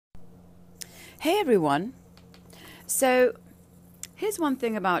Hey everyone. So, here's one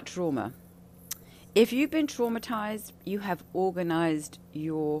thing about trauma. If you've been traumatized, you have organized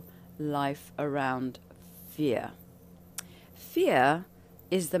your life around fear. Fear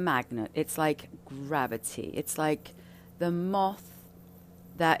is the magnet. It's like gravity. It's like the moth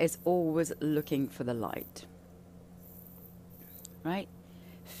that is always looking for the light. Right?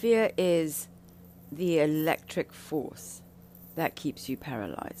 Fear is the electric force that keeps you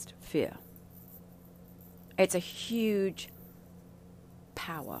paralyzed. Fear. It's a huge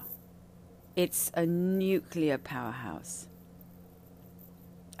power. It's a nuclear powerhouse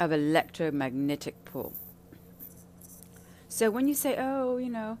of electromagnetic pull. So when you say, oh,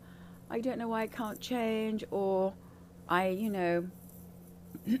 I don't know why I can't change, or I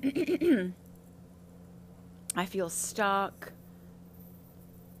feel stuck,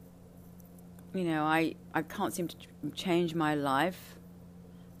 I can't seem to change my life.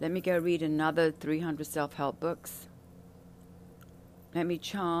 Let me go read another 300 self-help books. Let me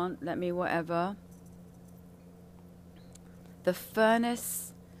chant, let me whatever. The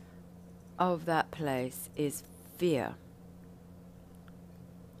furnace of that place is fear.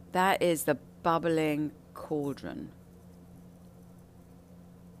 That is the bubbling cauldron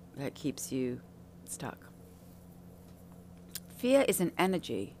that keeps you stuck. Fear is an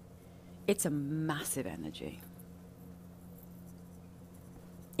energy. It's a massive energy.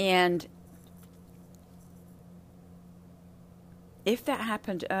 And if that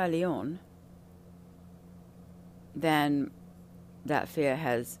happened early on, then that fear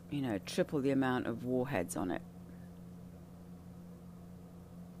has, triple the amount of warheads on it.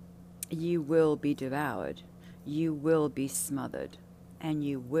 You will be devoured, you will be smothered, and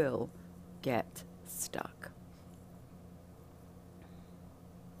you will get stuck.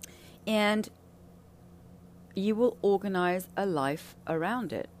 And you will organize a life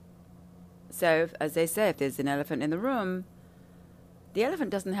around it. So, as they say, if there's an elephant in the room, the elephant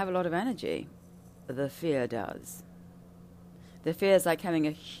doesn't have a lot of energy. The fear does. The fear is like having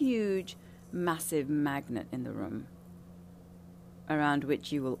a huge, massive magnet in the room around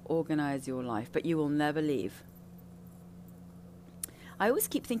which you will organize your life, but you will never leave. I always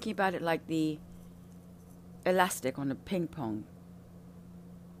keep thinking about it like the elastic on a ping pong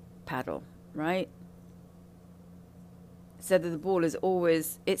paddle, right? So that the ball is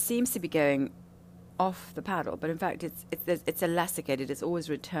always, it seems to be going off the paddle, but in fact it's elasticated, it's always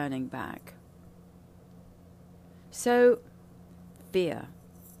returning back. So, fear.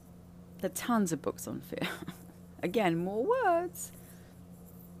 There are tons of books on fear. Again, more words.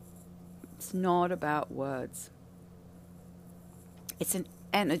 It's not about words. It's an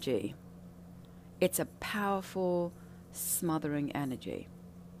energy. It's a powerful, smothering energy.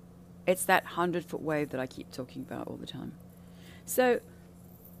 It's that 100-foot wave that I keep talking about all the time. So,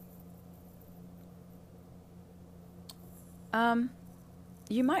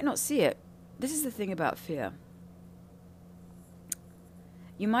 you might not see it. This is the thing about fear.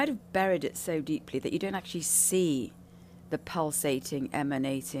 You might have buried it so deeply that you don't actually see the pulsating,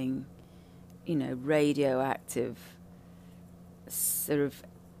 emanating, radioactive sort of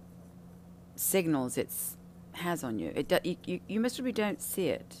signals it has on you. You most probably don't see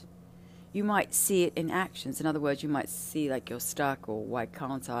it. You might see it in actions. In other words, you might see like you're stuck or why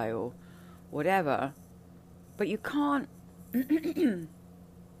can't I or whatever. But you can't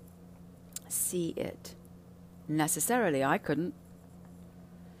see it necessarily. I couldn't.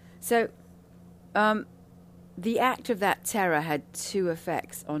 So the act of that terror had two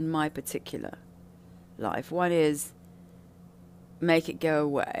effects on my particular life. One is make it go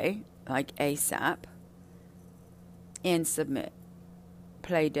away, like ASAP, and submit.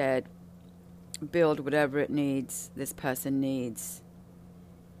 Play dead. Build whatever it needs, this person needs.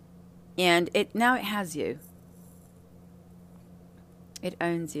 And now it has you. It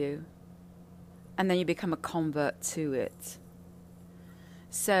owns you. And then you become a convert to it.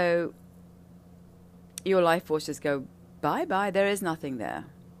 So your life force just go, bye-bye, there is nothing there.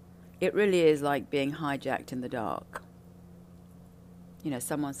 It really is like being hijacked in the dark.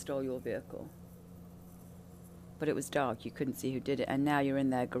 Someone stole your vehicle. But it was dark, you couldn't see who did it, and now you're in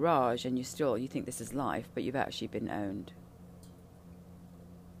their garage and you think this is life, but you've actually been owned.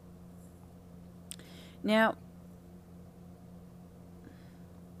 Now,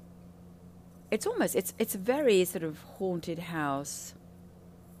 it's a very sort of haunted house,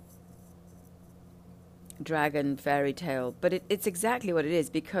 dragon fairy tale, but it's exactly what it is,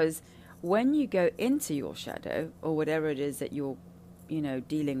 because when you go into your shadow, or whatever it is that you're,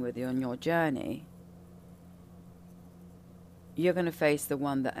 dealing with on your journey, you're going to face the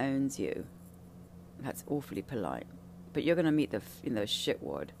one that owns you. That's awfully polite. But you're going to meet the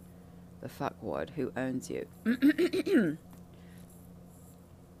shitwad the fuckwad who owns you.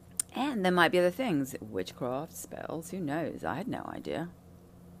 And there might be other things, witchcraft, spells, who knows? I had no idea.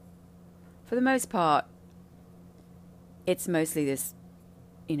 For the most part, it's mostly this,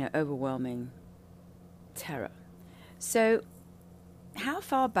 overwhelming terror. So, how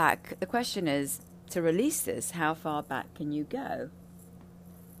far back, the question is, to release this, how far back can you go?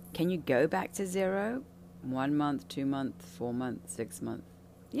 Can you go back to 0? 1 month, 2 months, 4 months, 6 months?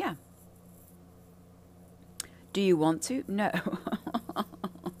 Yeah. Do you want to? No.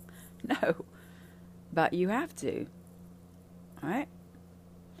 No. But you have to. All right?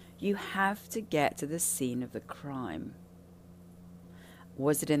 You have to get to the scene of the crime.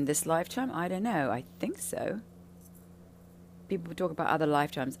 Was it in this lifetime? I don't know. I think so. People talk about other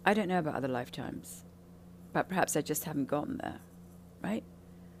lifetimes. I don't know about other lifetimes. But perhaps I just haven't gotten there. Right?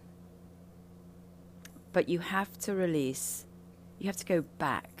 But you have to release. You have to go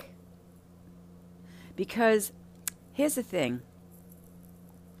back. Because here's the thing.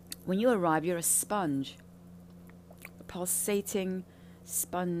 When you arrive, you're a sponge. A pulsating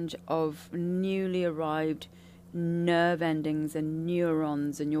sponge of newly arrived nerve endings and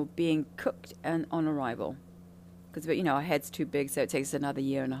neurons, and you're being cooked and on arrival. Because, our head's too big, so it takes another 1.5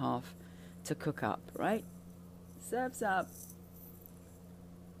 years to cook up, right? Serves up.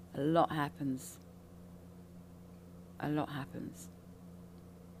 A lot happens. A lot happens.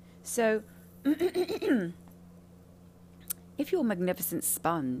 So, if your magnificent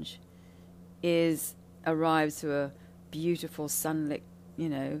sponge arrives to a beautiful sunlit,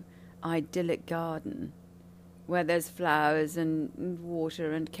 idyllic garden where there's flowers and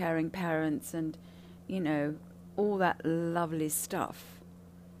water and caring parents and, all that lovely stuff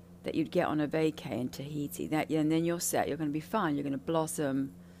that you'd get on a vacay in Tahiti, and then you're set, you're going to be fine, you're going to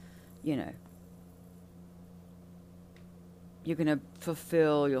blossom, you're going to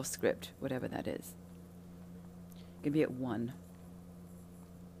fulfill your script, whatever that is. You're going to be at 1.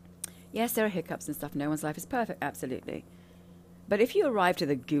 Yes, there are hiccups and stuff. No one's life is perfect, absolutely. But if you arrive to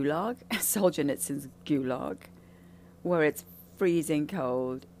the gulag, Solzhenitsyn's gulag, where it's freezing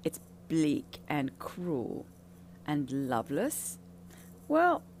cold, it's bleak and cruel and loveless,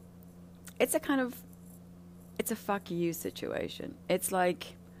 well, it's a fuck you situation. It's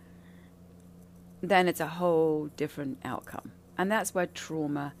like, then it's a whole different outcome. And that's where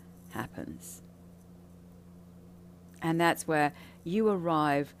trauma happens. And that's where you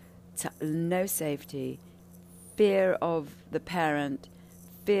arrive to no safety, fear of the parent,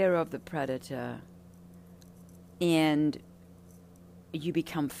 fear of the predator, and you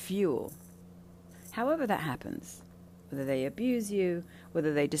become fuel. However that happens, whether they abuse you,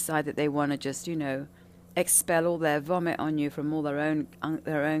 whether they decide that they want to just, expel all their vomit on you from all their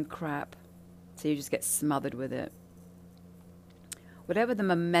own crap, so you just get smothered with it. Whatever the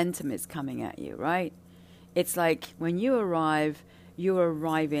momentum is coming at you, right? It's like when you arrive, you're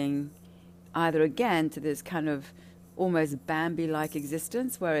arriving either again to this kind of almost Bambi-like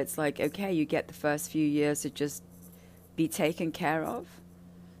existence where it's like, okay, you get the first few years to just be taken care of,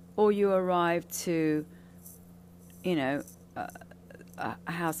 or you arrive to, a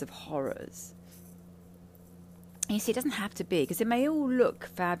house of horrors. And you see, it doesn't have to be, because it may all look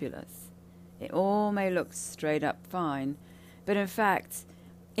fabulous. It all may look straight up fine, but in fact,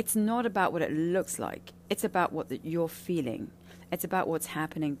 it's not about what it looks like. It's about what you're feeling. It's about what's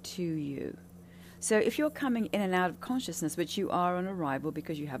happening to you. So if you're coming in and out of consciousness, which you are on arrival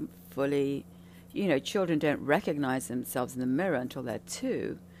because you haven't fully, children don't recognize themselves in the mirror until they're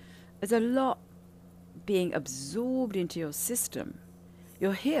 2. There's a lot being absorbed into your system.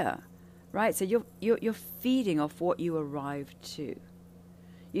 You're here, right? So you're feeding off what you arrived to.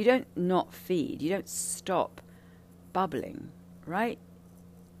 You don't not feed. You don't stop bubbling, right?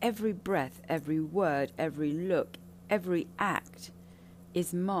 Every breath, every word, every look, every act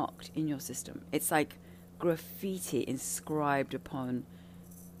is marked in your system. It's like graffiti inscribed upon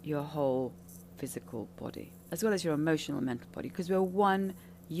your whole physical body, as well as your emotional and mental body, because we're one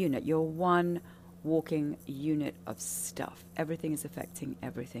unit. You're one walking unit of stuff. Everything is affecting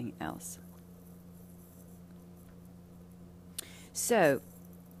everything else. So,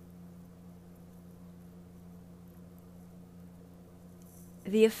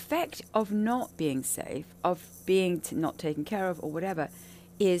 the effect of not being safe, of being not taken care of or whatever,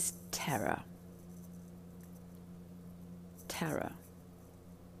 is terror. Terror.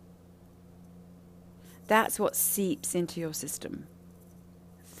 That's what seeps into your system.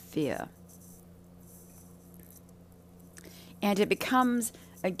 Fear. And it becomes,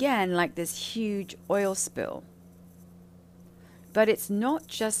 again, like this huge oil spill. But it's not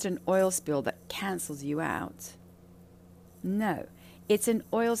just an oil spill that cancels you out. No. It's an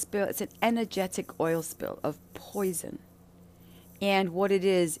oil spill. It's an energetic oil spill of poison. And what it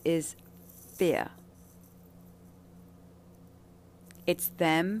is fear. It's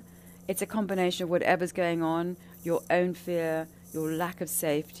them. It's a combination of whatever's going on, your own fear, your lack of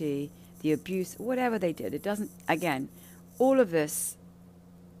safety, the abuse, whatever they did. It doesn't, again, all of this,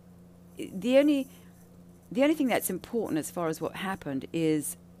 the only thing that's important as far as what happened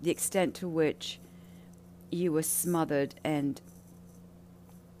is the extent to which you were smothered and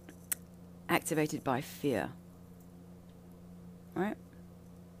activated by fear. Right?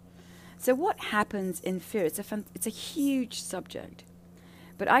 So what happens in fear? It's a huge subject.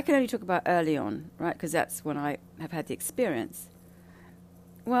 But I can only talk about early on, right? Because that's when I have had the experience.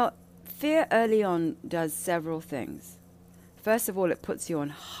 Well, fear early on does several things. First of all, it puts you on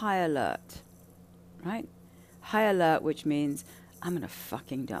high alert, right? High alert, which means I'm going to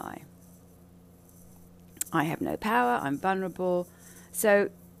fucking die. I have no power. I'm vulnerable. So,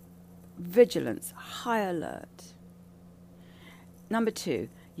 vigilance, high alert. Number 2,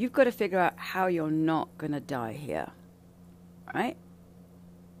 you've got to figure out how you're not going to die here, right?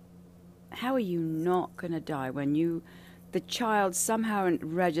 How are you not going to die when the child somehow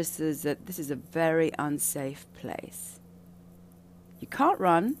registers that this is a very unsafe place? You can't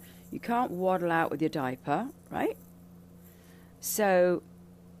run. You can't waddle out with your diaper, right? So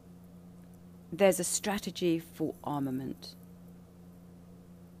there's a strategy for armament.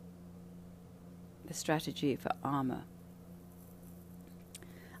 The strategy for armor.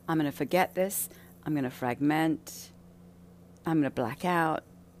 I'm going to forget this. I'm going to fragment. I'm going to black out.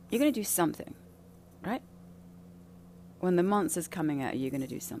 You're going to do something, right? When the monster's coming at you, you're going to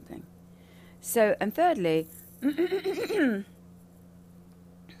do something. So, and thirdly,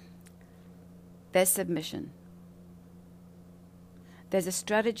 there's submission. There's a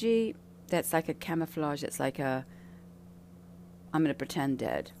strategy that's like a camouflage, that's like I'm going to pretend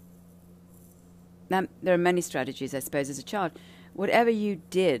dead. Now, there are many strategies, I suppose, as a child. Whatever you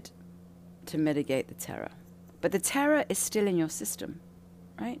did to mitigate the terror. But the terror is still in your system.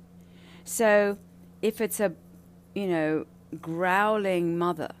 Right? So if it's a, growling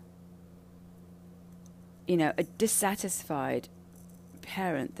mother, a dissatisfied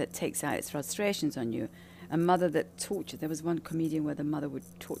parent that takes out its frustrations on you, a mother that tortured. There was one comedian where the mother would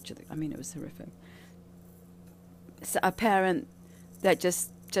torture. It was horrific. So a parent that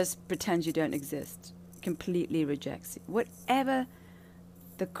just pretends you don't exist, completely rejects you. Whatever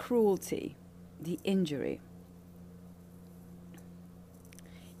the cruelty, the injury,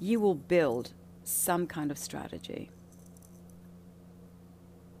 you will build some kind of strategy.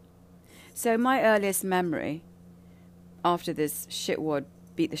 So my earliest memory, after this shitwad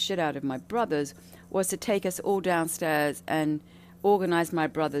beat the shit out of my brothers, was to take us all downstairs and organize my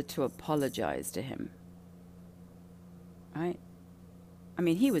brother to apologize to him. Right?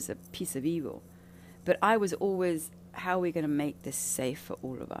 He was a piece of evil. But I was always, how are we going to make this safe for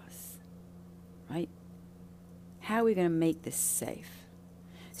all of us? Right? How are we going to make this safe?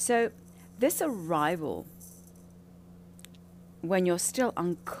 So this arrival, when you're still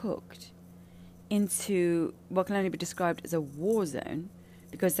uncooked, into what can only be described as a war zone,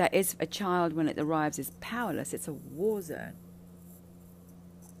 because that is a child when it arrives is powerless. It's a war zone.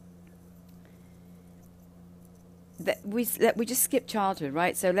 We just skip childhood,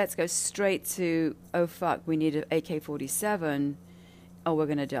 right? So let's go straight to, oh fuck, we need an AK-47. Oh, we're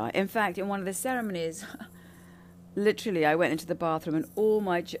going to die. In fact, in one of the ceremonies, literally, I went into the bathroom and all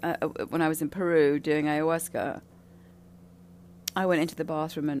my, when I was in Peru doing ayahuasca, I went into the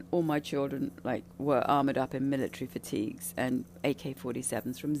bathroom and all my children were armored up in military fatigues and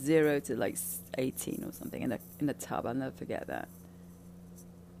AK-47s from 0 to 18 or something in a tub. I'll never forget that.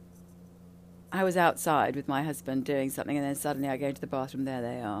 I was outside with my husband doing something, and then suddenly I go into the bathroom. There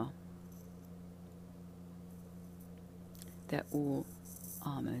they are. They're all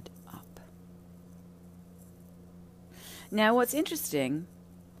armored up. Now, what's interesting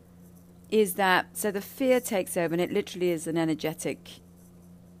is that, so the fear takes over, and it literally is an energetic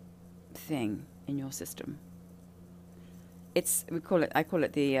thing in your system. I call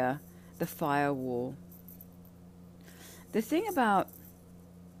it the firewall. The thing about,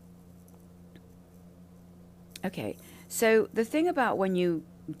 so the thing about when you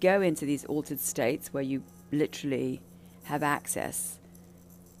go into these altered states where you literally have access,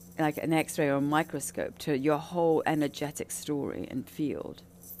 like an X-ray or a microscope, to your whole energetic story and field.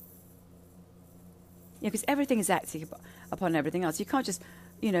 Because everything is acting upon everything else. You can't just,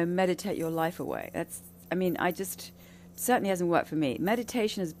 meditate your life away. Certainly hasn't worked for me.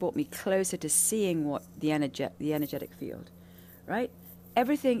 Meditation has brought me closer to seeing what the energetic field, right?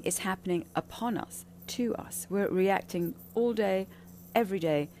 Everything is happening upon us, to us. We're reacting all day, every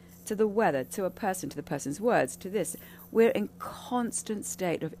day, to the weather, to a person, to the person's words, to this. We're in constant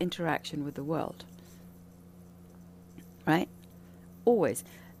state of interaction with the world. Right? Always.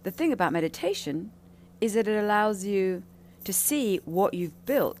 The thing about meditation is that it allows you to see what you've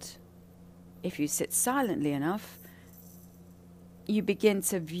built. If you sit silently enough, you begin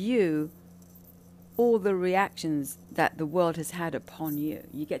to view all the reactions that the world has had upon you.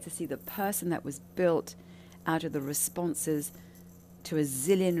 You get to see the person that was built out of the responses to a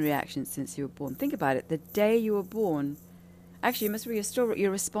zillion reactions since you were born. Think about it. The day you were born, actually, you must read your story.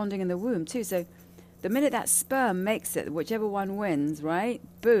 You're responding in the womb too. So the minute that sperm makes it, whichever one wins, right?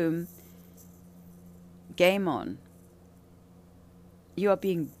 Boom. Game on. You are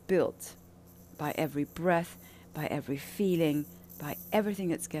being built by every breath, by every feeling, by everything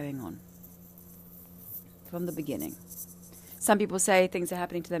that's going on from the beginning. Some people say things are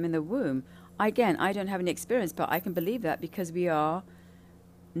happening to them in the womb. Again, I don't have any experience, but I can believe that because we are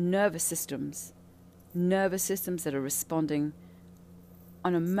nervous systems that are responding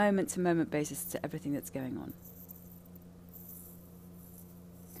on a moment-to-moment basis to everything that's going on.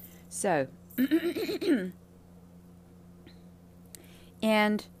 So,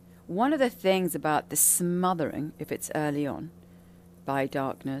 and one of the things about the smothering, if it's early on, by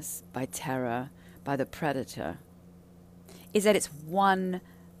darkness, by terror, by the predator, is that it's one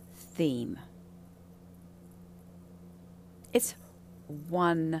theme. It's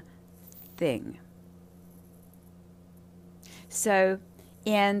one thing. So,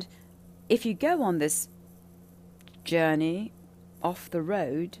 and if you go on this journey off the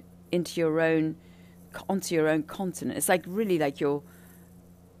road onto your own continent, it's like really like you're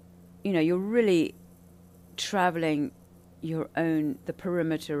really traveling the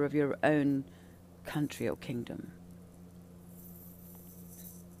perimeter of your own country or kingdom,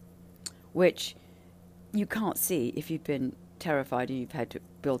 which you can't see if you've been terrified and you've had to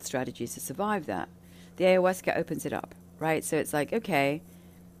build strategies to survive that. The ayahuasca opens it up, right? So it's like, okay,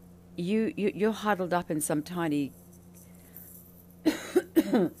 you're huddled up in some tiny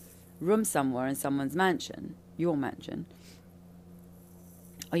room somewhere in someone's mansion, your mansion,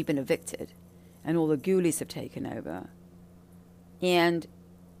 or you've been evicted, and all the ghoulies have taken over. And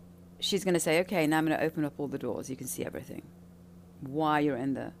she's going to say, okay, now I'm going to open up all the doors. You can see everything. Why you're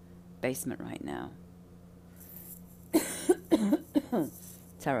in the basement right now.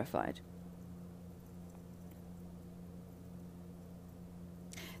 Terrified.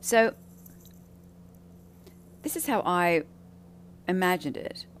 So, this is how I imagined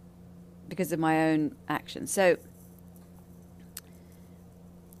it because of my own actions. So,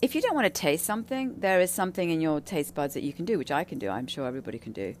 if you don't want to taste something, there is something in your taste buds that you can do, which I can do, I'm sure everybody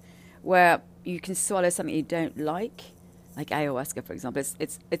can do, where you can swallow something you don't like ayahuasca, for example.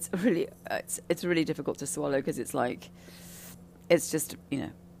 It's really difficult to swallow because it's just,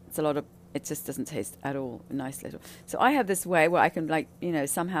 it's a lot of, it just doesn't taste at all nice little. So I have this way where I can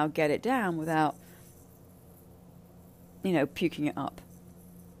somehow get it down without, puking it up.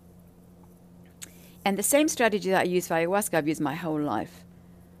 And the same strategy that I use for ayahuasca, I've used my whole life.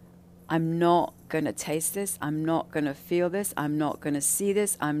 I'm not going to taste this. I'm not going to feel this. I'm not going to see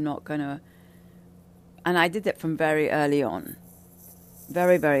this. I'm not going to... And I did that from very early on.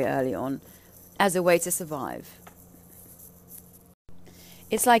 Very, very early on. As a way to survive.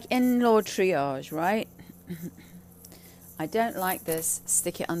 It's like in-law triage, right? I don't like this.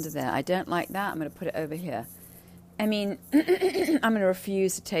 Stick it under there. I don't like that. I'm going to put it over here. I mean, I'm going to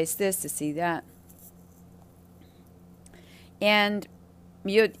refuse to taste this, to see that. And...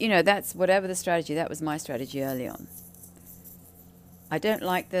 that's whatever the strategy. That was my strategy early on. I don't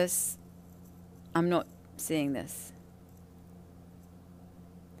like this. I'm not seeing this.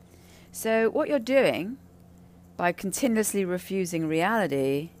 So what you're doing by continuously refusing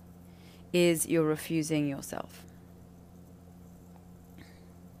reality is you're refusing yourself.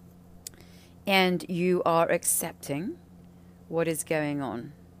 And you are accepting what is going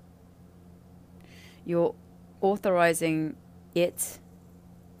on. You're authorizing it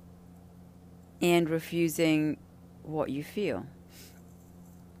and refusing what you feel.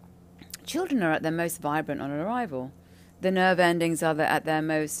 Children are at their most vibrant on arrival. The nerve endings are at their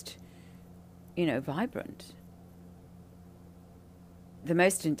most, vibrant. The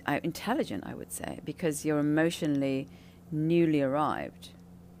most intelligent, I would say, because you're emotionally newly arrived.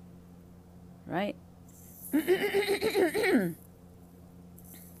 Right?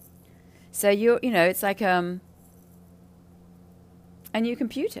 So it's like a new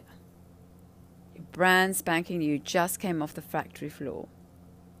computer. Brand spanking new, just came off the factory floor.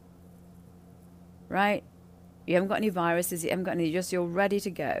 Right? You haven't got any viruses, you haven't got any, you're ready to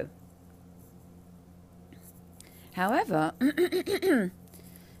go. However,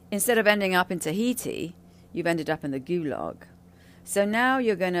 instead of ending up in Tahiti, you've ended up in the gulag. So now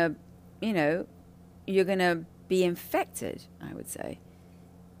you're going to, you're going to be infected, I would say,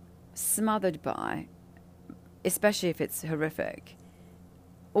 smothered by, especially if it's horrific,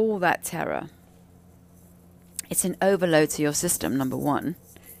 all that terror. It's an overload to your system, number one.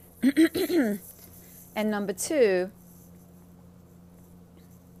 And number two,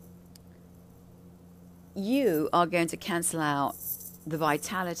 you are going to cancel out the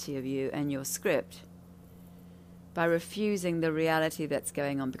vitality of you and your script by refusing the reality that's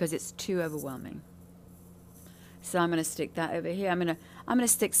going on because it's too overwhelming. So I'm going to stick that over here. I'm going to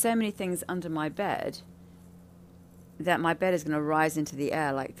stick so many things under my bed that my bed is going to rise into the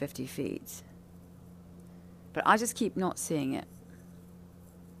air like 50 feet. But I just keep not seeing it.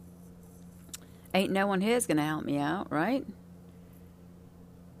 Ain't no one here is going to help me out, right?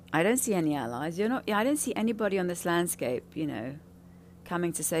 I don't see any allies. I don't see anybody on this landscape,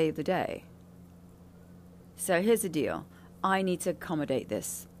 coming to save the day. So here's the deal. I need to accommodate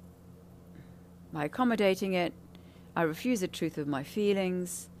this. By accommodating it, I refuse the truth of my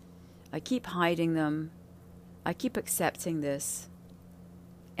feelings. I keep hiding them. I keep accepting this.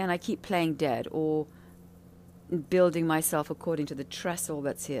 And I keep playing dead or building myself according to the trestle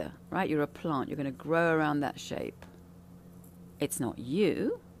that's here, right? You're a plant. You're going to grow around that shape. It's not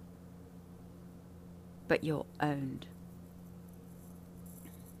you, but you're owned.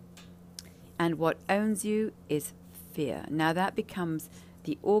 And what owns you is fear. Now that becomes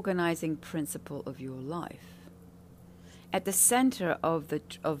the organizing principle of your life. At the center of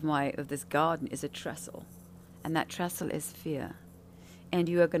this garden is a trestle, and that trestle is fear. And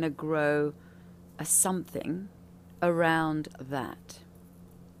you are going to grow a something around that.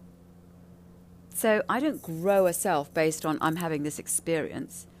 So I don't grow a self based on I'm having this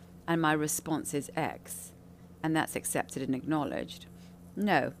experience and my response is X, and that's accepted and acknowledged.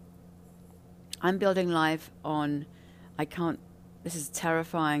 No. I'm building life on this is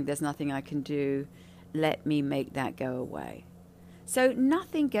terrifying, there's nothing I can do, let me make that go away. So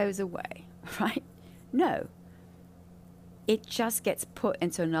nothing goes away, right? No. It just gets put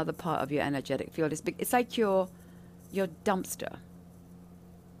into another part of your energetic field. It's like your dumpster.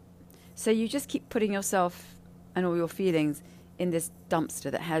 So you just keep putting yourself and all your feelings in this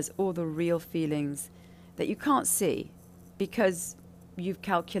dumpster that has all the real feelings that you can't see because you've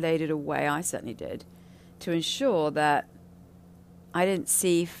calculated a way, I certainly did, to ensure that I didn't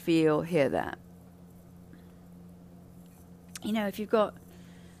see, feel, hear that. If you've got,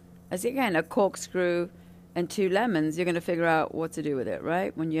 as again, a corkscrew and 2 lemons, you're going to figure out what to do with it,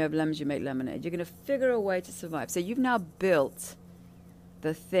 right? When you have lemons, you make lemonade. You're going to figure a way to survive. So you've now built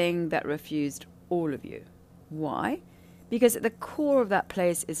the thing that refused all of you. Why? Because at the core of that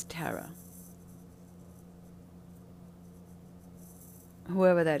place is terror.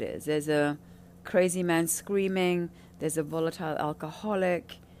 Whoever that is. There's a crazy man screaming. There's a volatile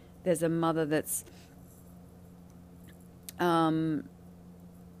alcoholic. There's a mother that's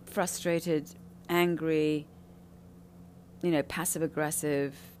frustrated, angry,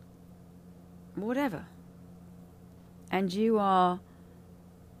 passive-aggressive, whatever. And you are,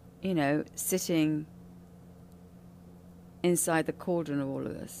 sitting inside the cauldron of all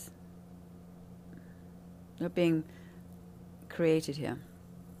of this. You're being created here.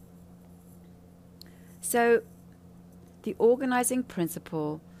 So, the organizing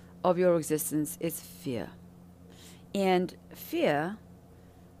principle of your existence is fear. And fear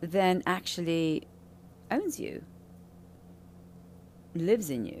then actually owns you, lives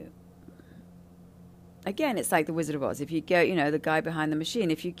in you. Again, it's like the Wizard of Oz. If you go, the guy behind the machine,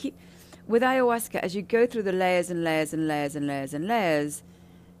 if you keep, with ayahuasca, as you go through the layers and layers and layers and layers and layers,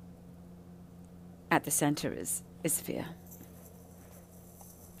 at the center is fear.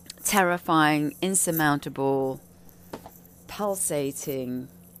 Terrifying, insurmountable, pulsating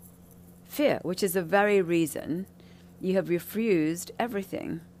fear, which is the very reason you have refused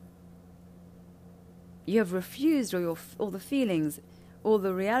everything. You have refused all the feelings, all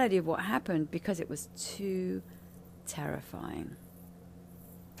the reality of what happened because it was too terrifying.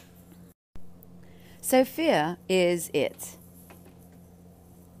 So fear is it.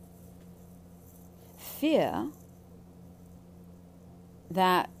 Fear,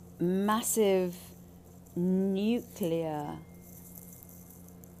 that massive nuclear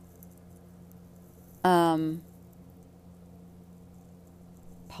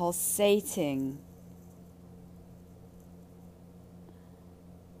pulsating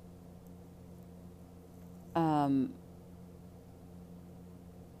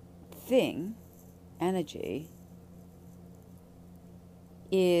thing, energy,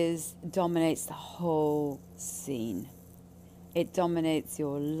 dominates the whole scene. It dominates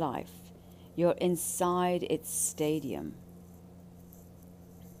your life. You're inside its stadium.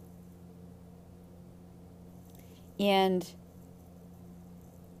 And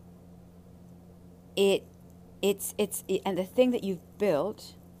and the thing that you've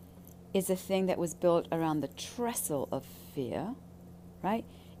built is a thing that was built around the trestle of fear, right?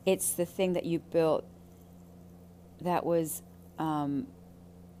 It's the thing that you built that was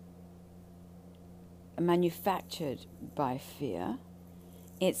manufactured by fear.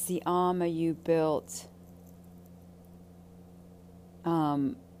 It's the armor you built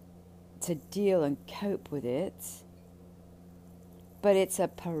to deal and cope with it. But it's a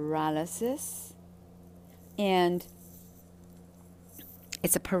paralysis, and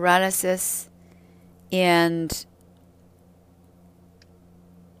it's a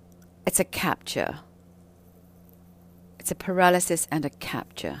capture. It's a paralysis and a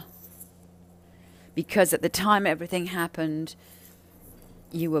capture. Because at the time everything happened,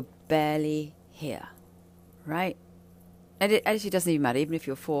 you were barely here, right? And it actually doesn't even matter, even if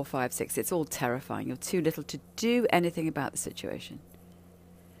you're 4, 5, 6, it's all terrifying. You're too little to do anything about the situation.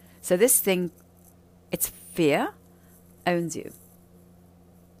 So this thing, it's fear, owns you.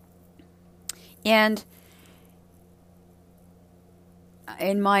 And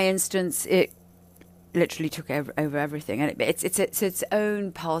in my instance, it literally took over everything. And it's its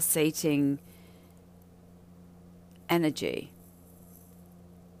own pulsating energy.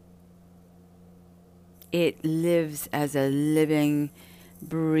 It lives as a living,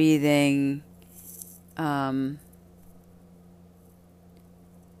 breathing,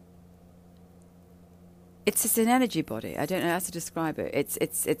 it's just an energy body. I don't know how to describe it.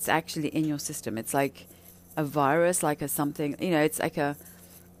 It's actually in your system. It's like a virus, like a something. It's like a.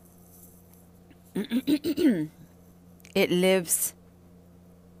 It lives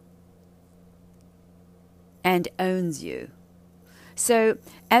and owns you. So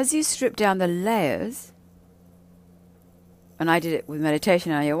as you strip down the layers, and I did it with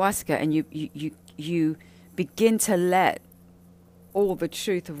meditation and ayahuasca, and you begin to let all the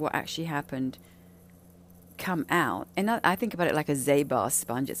truth of what actually happened come out. And I think about it like a Zabar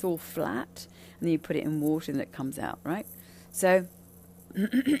sponge. It's all flat, and then you put it in water and it comes out, right? So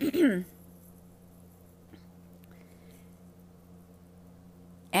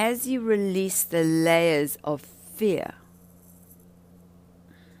as you release the layers of fear,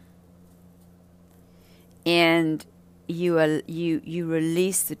 and you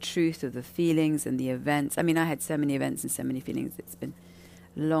release the truth of the feelings and the events. I mean, I had so many events and so many feelings. It's been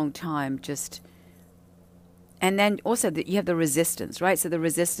a long time just. And then also you have the resistance, right? So the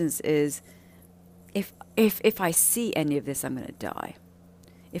resistance is, if I see any of this, I'm going to die.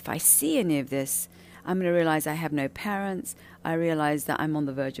 If I see any of this, I'm going to realize I have no parents. I realize that I'm on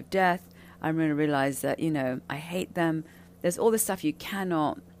the verge of death. I'm going to realize that, I hate them. There's all this stuff you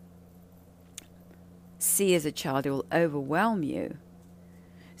cannot see as a child. It will overwhelm you.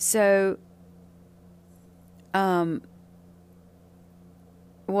 So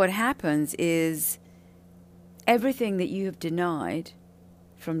what happens is everything that you have denied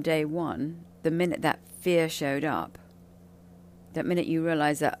from day one, the minute that fear showed up, that minute you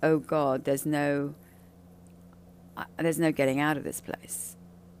realize that, oh God, there's no getting out of this place.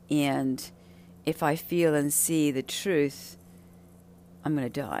 And if I feel and see the truth, I'm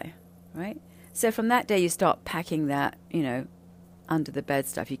going to die, right? So from that day, you start packing that, under the bed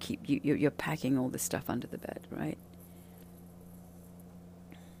stuff. You're packing all this stuff under the bed, right?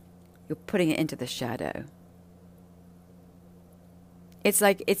 You're putting it into the shadow. It's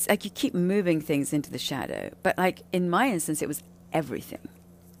like you keep moving things into the shadow. But like in my instance, it was everything.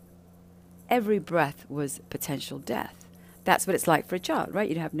 Every breath was potential death. That's what it's like for a child, right?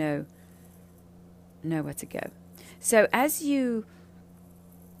 You'd have nowhere to go. So as you,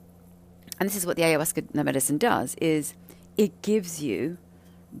 and this is what the ayahuasca medicine does, is it gives you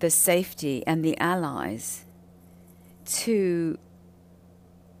the safety and the allies to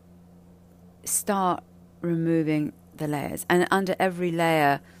start removing the layers. And under every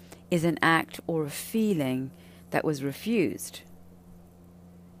layer is an act or a feeling that was refused.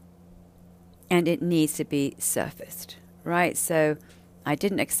 And it needs to be surfaced, right? So I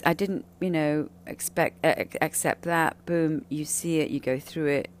didn't accept that. Boom, you see it, you go through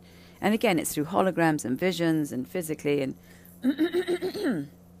it. And again, it's through holograms and visions and physically. And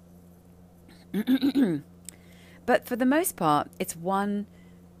but for the most part, it's one.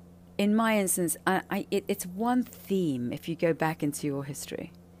 In my instance, it's one theme. If you go back into your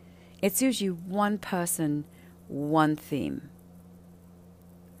history, it's usually one person, one theme,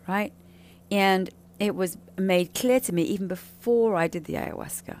 right? And it was made clear to me even before I did the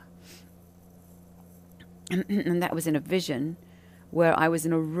ayahuasca. And that was in a vision where I was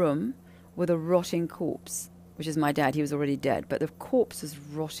in a room with a rotting corpse, which is my dad. He was already dead, but the corpse was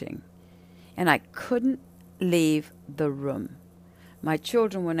rotting. And I couldn't leave the room. My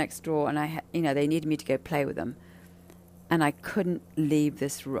children were next door, and they needed me to go play with them. And I couldn't leave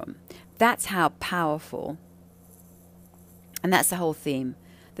this room. That's how powerful, and that's the whole theme.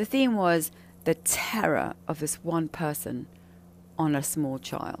 The theme was the terror of this one person on a small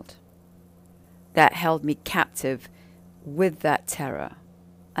child that held me captive with that terror.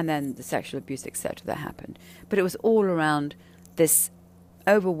 And then the sexual abuse, etc., that happened. But it was all around this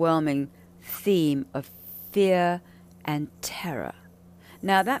overwhelming theme of fear and terror.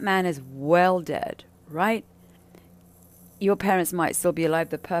 Now, that man is well dead, right? Your parents might still be alive.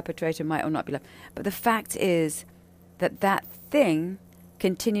 The perpetrator might or not be alive. But the fact is that that thing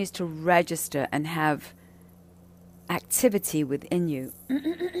continues to register and have activity within you.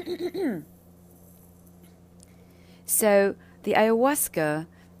 So the ayahuasca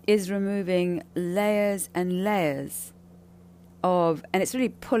is removing layers and layers of, and it's really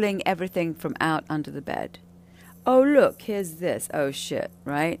pulling everything from out under the bed. Oh, look, here's this. Oh, shit,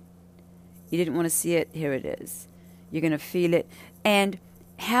 right? You didn't want to see it. Here it is. You're going to feel it. And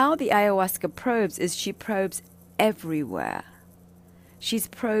how the ayahuasca probes is she probes everywhere. She's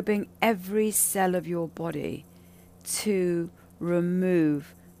probing every cell of your body to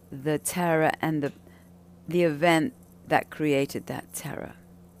remove the terror and the event that created that terror.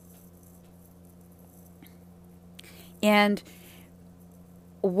 And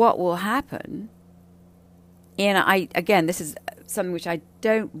what will happen, and again, this is something which I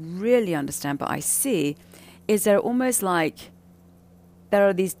don't really understand, but I see, is there are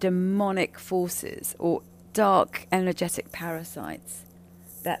these demonic forces or dark energetic parasites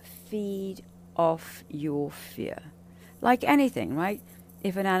that feed off your fear. Like anything, right?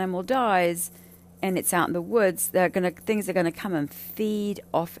 If an animal dies and it's out in the woods, things are gonna come and feed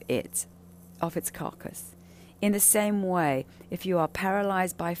off its carcass. In the same way, if you are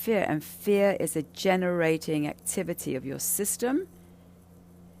paralyzed by fear, and fear is a generating activity of your system,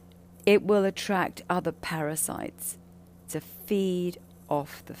 it will attract other parasites to feed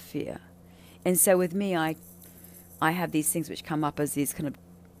off the fear. And so with me, I have these things which come up as these kind of,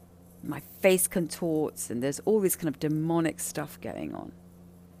 my face contorts, and there's all this kind of demonic stuff going on.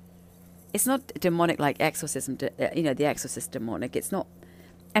 It's not demonic like exorcism, the exorcist demonic. It's not,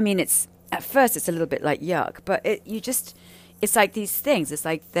 at first it's a little bit like yuck, but it's like these things. It's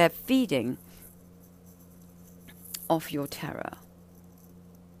like they're feeding off your terror.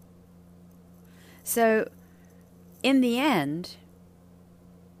 So in the end,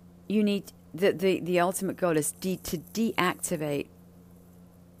 you need, the ultimate goal is to deactivate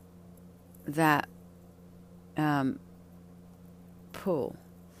that pull,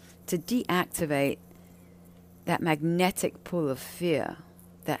 to deactivate that magnetic pull of fear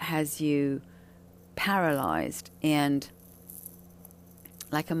that has you paralyzed and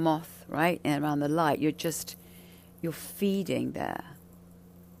like a moth, right? And around the light, you're feeding there.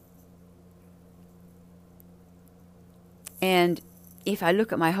 And if I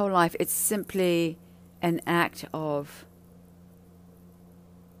look at my whole life, it's simply an act of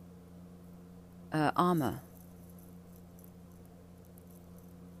armor,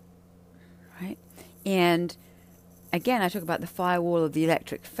 right? And again, I talk about the firewall of the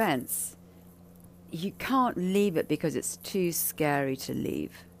electric fence. You can't leave it because it's too scary to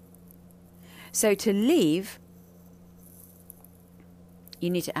leave. So to leave, you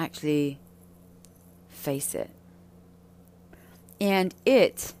need to actually face it. And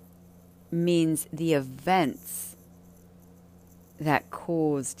it means the events that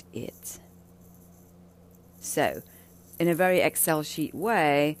caused it. So, in a very Excel sheet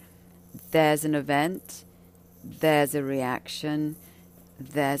way, there's an event, there's a reaction,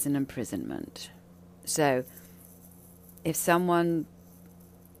 there's an imprisonment. So, if someone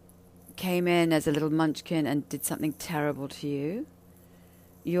came in as a little munchkin and did something terrible to you,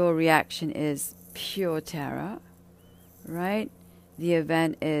 your reaction is pure terror, right? The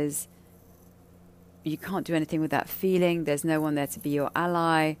event is you can't do anything with that feeling. There's no one there to be your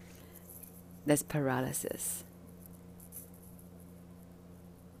ally. There's paralysis.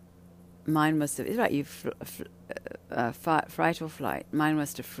 Mine must have, right, fright or flight. Mine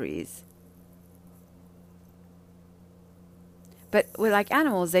was to freeze. But we're like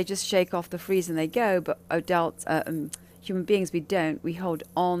animals, they just shake off the freeze and they go, but adults, human beings, we don't. We hold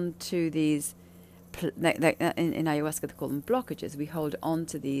on to these, in ayahuasca they call them blockages. We hold on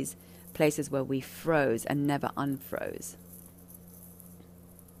to these places where we froze and never unfroze.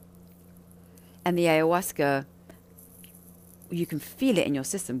 And the ayahuasca, you can feel it in your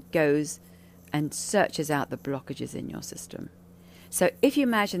system, goes and searches out the blockages in your system. So if you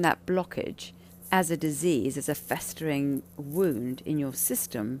imagine that blockage as a disease, as a festering wound in your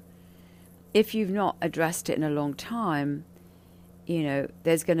system, if you've not addressed it in a long time,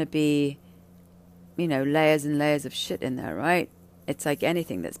 there's going to be, layers and layers of shit in there, right? It's like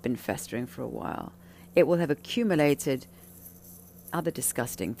anything that's been festering for a while. It will have accumulated other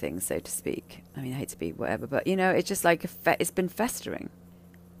disgusting things, so to speak. I mean, I hate to be whatever, but, it's just like it's been festering.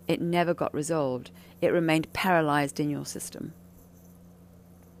 It never got resolved. It remained paralyzed in your system.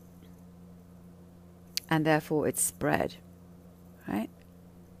 And therefore it spread, right?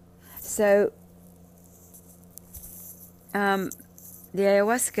 So the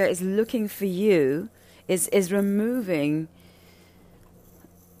ayahuasca is looking for you, is removing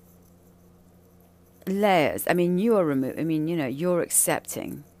layers. I mean, you're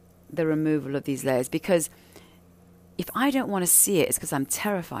accepting the removal of these layers, because if I don't want to see it, it's because I'm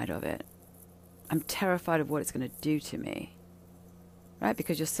terrified of it. I'm terrified of what it's going to do to me, right?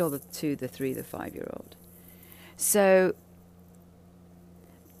 Because you're still the 2, the 3, the 5-year-old. So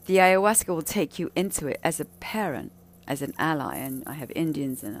the ayahuasca will take you into it as a parent, as an ally, and I have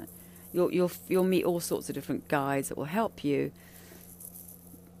Indians, and you'll meet all sorts of different guides that will help you.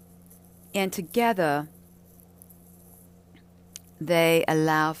 And together, they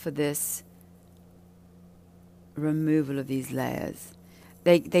allow for this removal of these layers.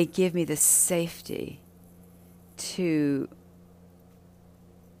 They give me the safety to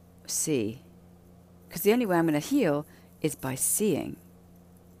see. Because the only way I'm going to heal is by seeing.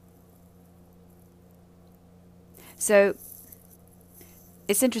 So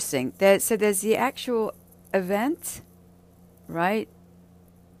it's interesting. There's the actual event, right?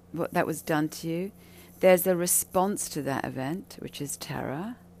 What that was done to you. There's the response to that event, which is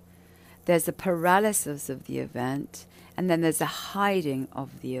terror. There's the paralysis of the event, and then there's the hiding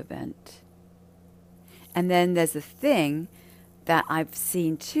of the event. And then there's the thing that I've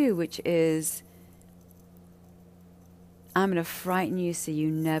seen too, which is, I'm going to frighten you so you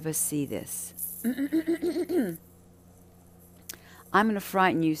never see this. I'm going to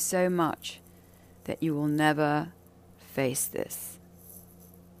frighten you so much that you will never face this.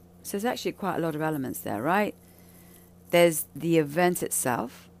 So there's actually quite a lot of elements there, right? There's the event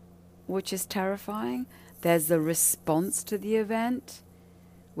itself, which is terrifying. There's the response to the event.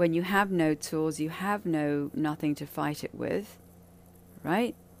 When you have no tools, you have nothing to fight it with,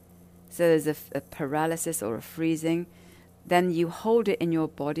 right? So there's a paralysis or a freezing. Then you hold it in your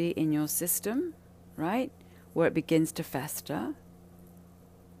body, in your system, right? Where it begins to fester.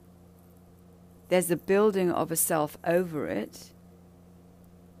 There's the building of a self over it,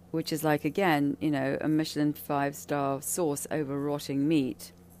 which is like, again, a Michelin 5-star sauce over rotting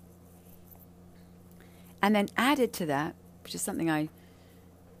meat. And then added to that, which is something I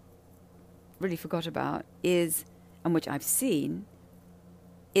really forgot about, and which I've seen,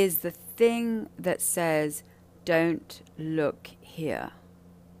 is the thing that says, don't look here.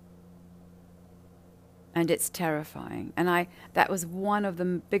 And it's terrifying. And that was one of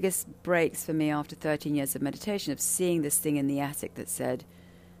the biggest breaks for me after 13 years of meditation, of seeing this thing in the attic that said,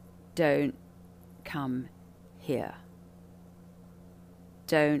 don't come here.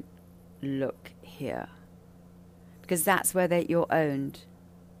 Don't look here. Because that's where you're owned.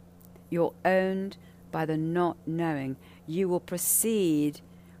 You're owned by the not knowing. You will proceed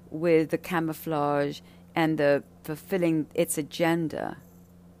with the camouflage and the fulfilling its agenda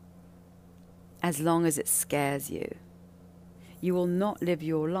as long as it scares you. You will not live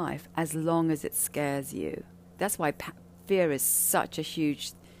your life as long as it scares you. That's why fear is such a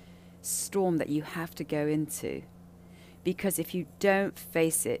huge storm that you have to go into. Because if you don't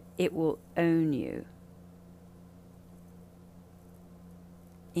face it, it will own you.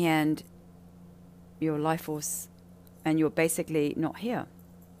 And your life force, and you're basically not here.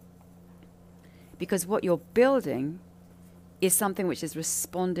 Because what you're building is something which is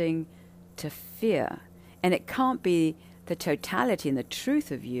responding to fear. And it can't be the totality and the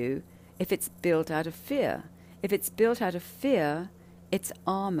truth of you if it's built out of fear. If it's built out of fear, it's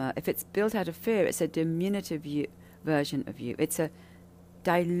armor. If it's built out of fear, it's a diminutive version of you. It's a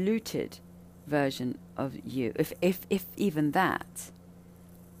diluted version of you, if even that.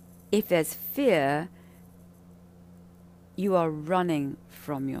 If there's fear, you are running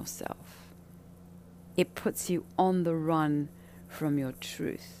from yourself. It puts you on the run from your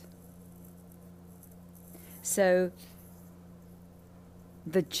truth. So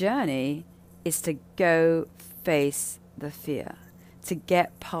the journey is to go face the fear, to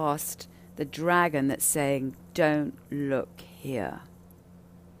get past the dragon that's saying, don't look here.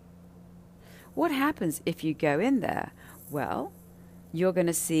 what happens if you go in there? Well, you're going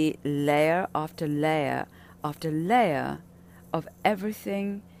to see layer after layer after layer of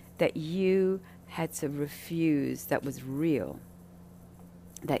everything that you had to refuse that was real,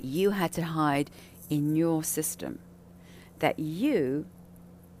 that you had to hide in your system, that you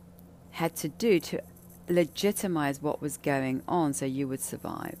had to do to legitimize what was going on so you would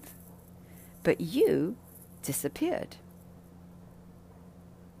survive. But you disappeared.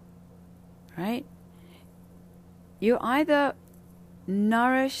 Right? You're either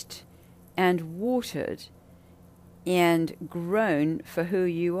nourished and watered and grown for who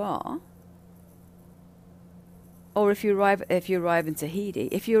you are, or if you arrive in Tahiti,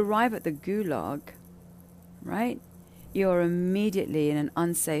 if you arrive at the Gulag, right, you're immediately in an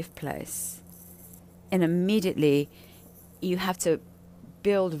unsafe place. And immediately you have to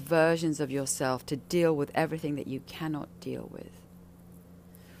build versions of yourself to deal with everything that you cannot deal with.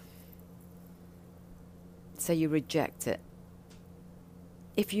 So you reject it.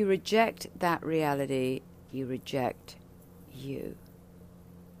 If you reject that reality, you reject you.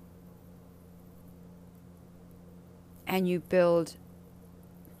 And you build,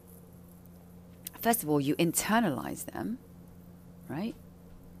 first of all, you internalize them, right?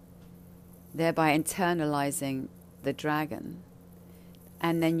 Thereby internalizing the dragon.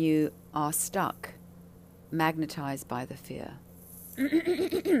 And then you are stuck, magnetized by the fear.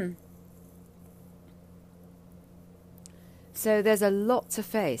 So there's a lot to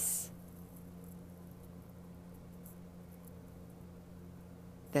face.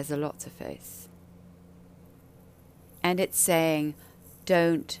 There's a lot to face. And it's saying,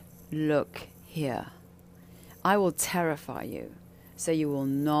 don't look here. I will terrify you, so you will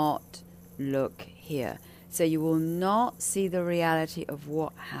not look here. So you will not see the reality of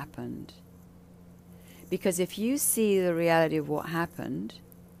what happened. Because if you see the reality of what happened,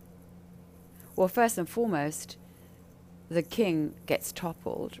 well, first and foremost, the king gets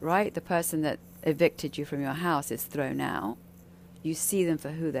toppled, right? The person that evicted you from your house is thrown out. You see them for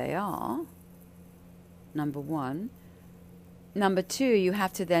who they are, number one. Number two, you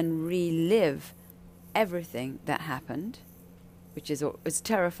have to then relive everything that happened, which is it's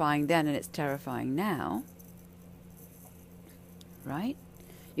terrifying then and it's terrifying now, right?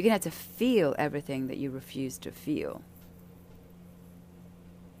 You're going to have to feel everything that you refuse to feel.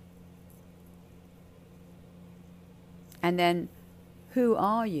 And then, who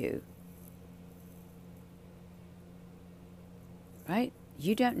are you? Right?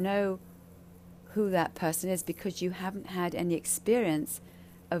 You don't know who that person is because you haven't had any experience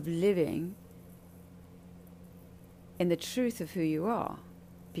of living in the truth of who you are,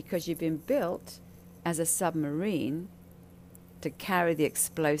 because you've been built as a submarine to carry the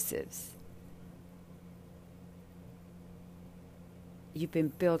explosives. You've been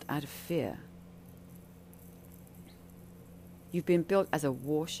built out of fear. You've been built as a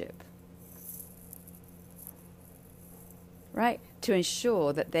warship, right? To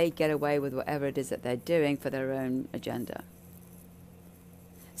ensure that they get away with whatever it is that they're doing for their own agenda.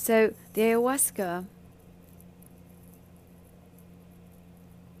 So the ayahuasca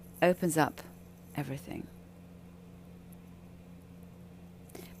opens up everything.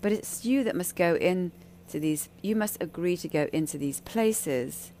 But it's you that must go into these, you must agree to go into these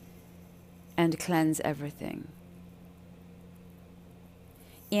places and cleanse everything.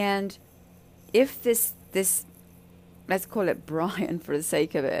 And if this, let's call it Brian for the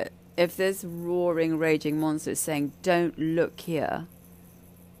sake of it, if this roaring, raging monster is saying, don't look here,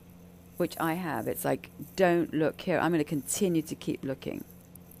 which I have, it's like, don't look here, I'm going to continue to keep looking.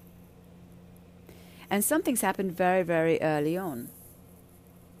 And something's happened very, very early on.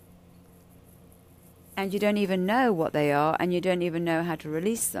 And you don't even know what they are, and you don't even know how to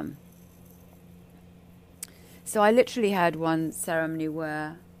release them. So I literally had one ceremony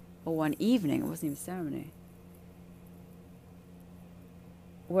or one evening, it wasn't even a ceremony,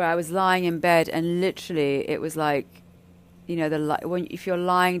 where I was lying in bed and literally it was like, you know, if you're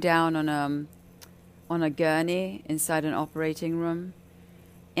lying down on a gurney inside an operating room,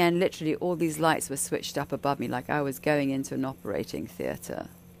 and literally all these lights were switched up above me like I was going into an operating theatre,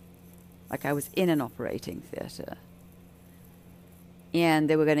 like I was in an operating theatre. And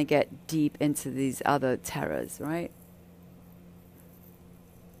they were going to get deep into these other terrors, right?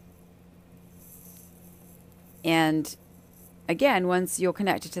 And again, once you're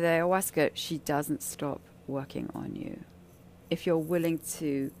connected to the ayahuasca, she doesn't stop working on you. If you're willing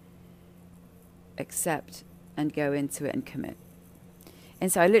to accept and go into it and commit.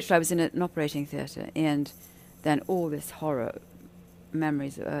 And so I was in an operating theatre, and then all this horror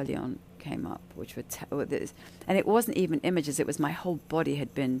memories early on came up, which were and it wasn't even images, it was my whole body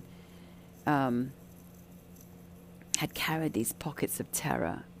had been had carried these pockets of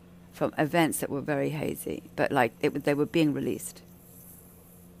terror from events that were very hazy, but like they were being released.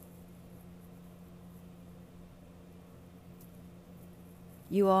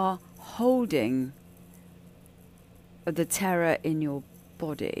 You are holding the terror in your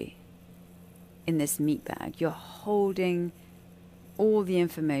body, in this meat bag. You're holding all the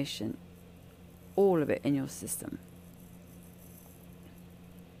information, all of it in your system.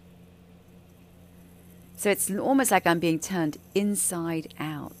 So it's almost like I'm being turned inside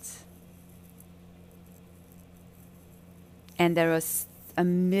out. And there are a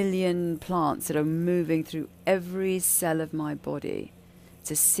million plants that are moving through every cell of my body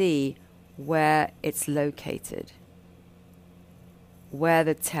to see where it's located, where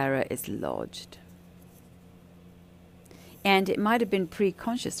the terror is lodged. And it might have been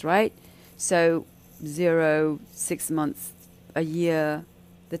pre-conscious, right? So 0, 6 months, a year,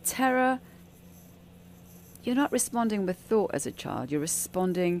 the terror, you're not responding with thought as a child. You're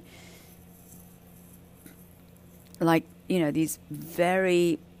responding like, these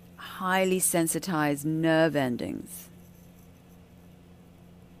very highly sensitized nerve endings.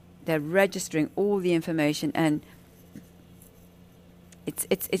 They're registering all the information, and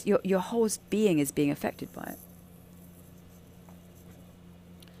it's your whole being is being affected by it.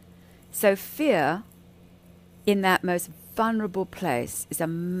 So fear, in that most vulnerable place, is a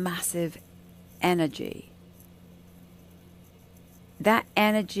massive energy. That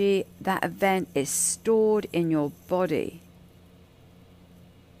energy, that event is stored in your body.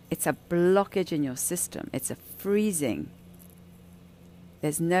 It's a blockage in your system. It's a freezing.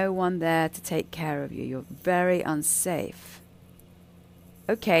 There's no one there to take care of you. You're very unsafe.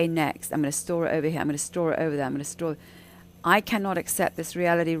 Okay, next. I'm going to store it over here. I'm going to store it over there. I'm going to store... I cannot accept this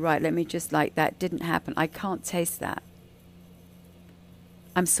reality. Right, let me just that didn't happen. I can't taste that.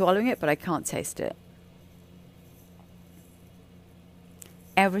 I'm swallowing it, but I can't taste it.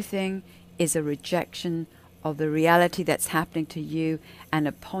 Everything is a rejection of the reality that's happening to you and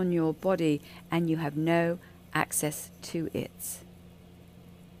upon your body, and you have no access to it.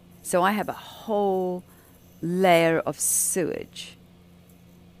 So I have a whole layer of sewage.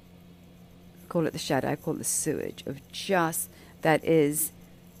 Call it the shadow, I call it the sewage of just that is,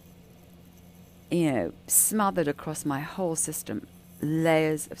 smothered across my whole system,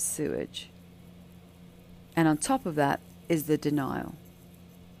 layers of sewage. And on top of that is the denial.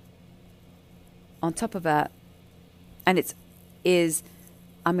 On top of that, and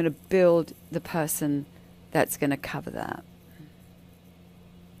I'm going to build the person that's going to cover that.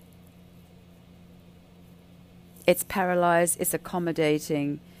 It's paralyzed, it's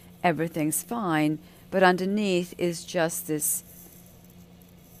accommodating, everything's fine, but underneath is just this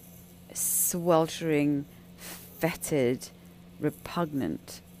sweltering, fetid,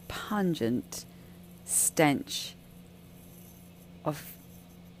 repugnant, pungent stench of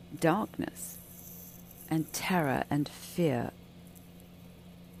darkness and terror and fear.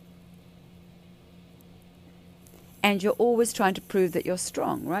 And you're always trying to prove that you're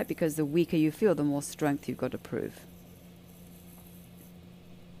strong, right? Because the weaker you feel, the more strength you've got to prove.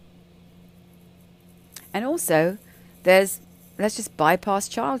 And also, let's just bypass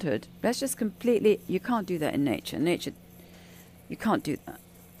childhood. Let's just you can't do that in nature. Nature, you can't do that.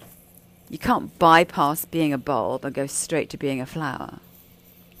 You can't bypass being a bulb and go straight to being a flower.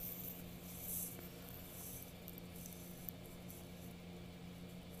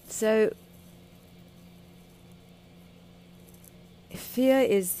 So, fear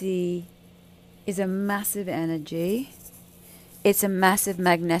is a massive energy. It's a massive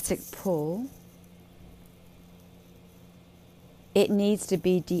magnetic pull. It needs to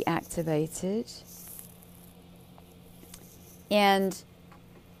be deactivated. And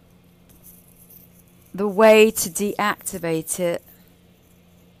the way to deactivate it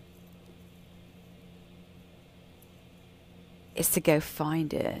is to go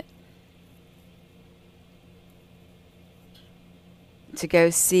find it. To go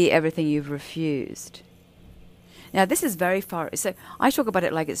see everything you've refused. Now, this is very far. So I talk about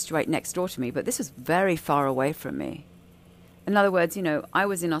it like it's right next door to me, but this is very far away from me. In other words, I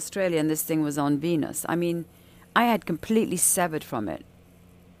was in Australia and this thing was on Venus. I mean, I had completely severed from it.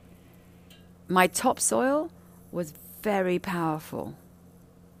 My topsoil was very powerful.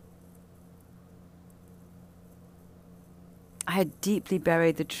 I had deeply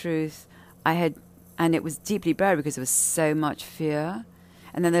buried the truth. And it was deeply buried because there was so much fear.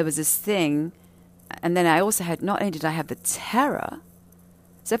 And then there was this thing. And then I also had, not only did I have the terror.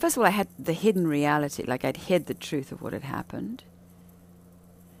 So first of all, I had the hidden reality. Like I'd hid the truth of what had happened.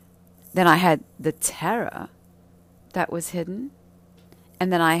 Then I had the terror that was hidden.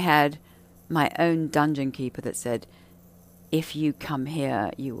 And then I had my own dungeon keeper that said, if you come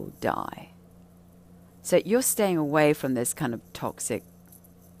here, you will die. So you're staying away from this kind of toxic,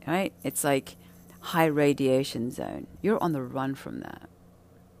 right? It's like high radiation zone. You're on the run from that.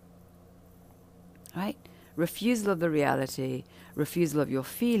 Right? Refusal of the reality, refusal of your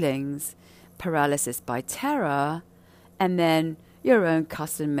feelings, paralysis by terror, and then your own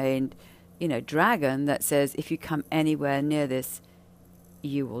custom-made, dragon that says, if you come anywhere near this,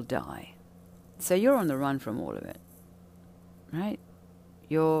 you will die. So you're on the run from all of it. Right?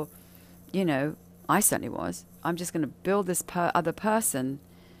 You're, I certainly was. I'm just going to build this other person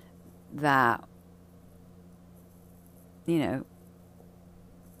that, it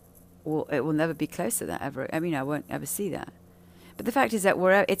will never be close to that ever. I mean, I won't ever see that. But the fact is that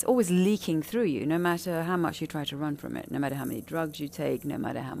it's always leaking through you, no matter how much you try to run from it, no matter how many drugs you take, no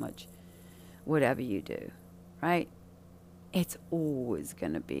matter how much whatever you do, right? It's always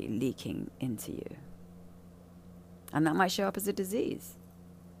going to be leaking into you. And that might show up as a disease.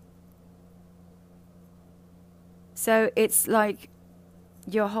 So it's like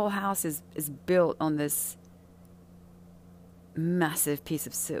your whole house is built on this massive piece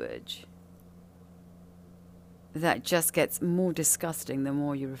of sewage that just gets more disgusting the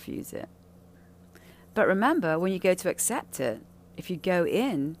more you refuse it. But remember, when you go to accept it, if you go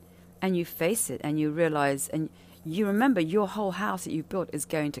in and you face it and you realize and you remember your whole house that you've built is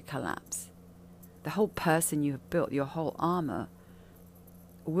going to collapse. The whole person you have built, your whole armor,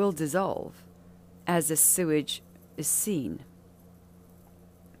 will dissolve as the sewage is seen.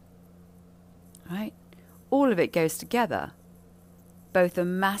 Right? All of it goes together. Both a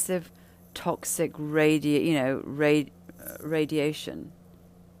massive toxic radiation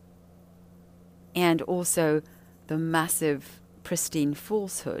and also the massive pristine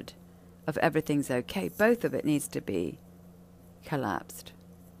falsehood of everything's okay. Both of it needs to be collapsed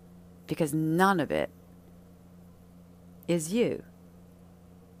because none of it is you.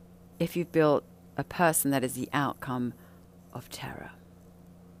 If you've built a person that is the outcome of terror.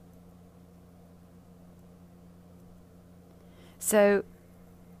 So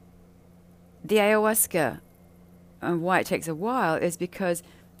the ayahuasca and why it takes a while is because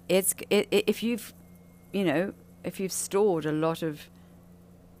if you've stored a lot of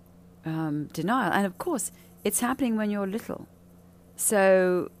denial, and of course it's happening when you're little,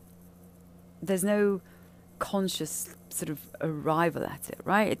 so there's no conscious sort of arrival at it,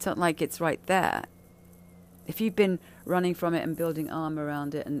 right? It's not like it's right there. If you've been running from it and building armor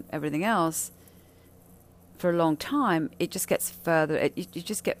around it and everything else for a long time, it just gets further. You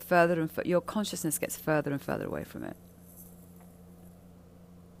just get further and your consciousness gets further and further away from it.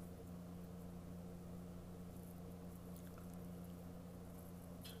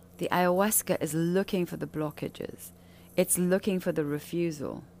 The ayahuasca is looking for the blockages. It's looking for the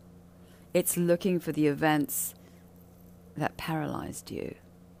refusal. It's looking for the events that paralyzed you.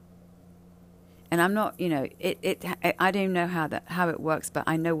 And I'm not, I don't know how it works, but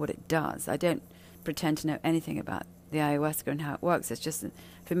I know what it does. I don't pretend to know anything about the ayahuasca and how it works. It's just,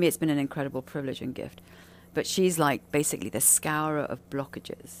 for me, it's been an incredible privilege and gift. But she's like basically the scourer of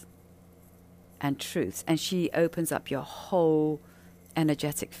blockages and truths. And she opens up your whole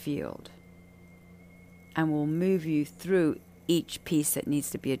energetic field and will move you through each piece that needs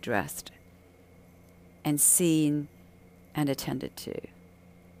to be addressed and seen and attended to.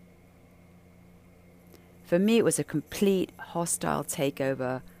 For me, it was a complete hostile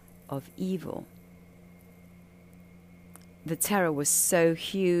takeover of evil. The terror was so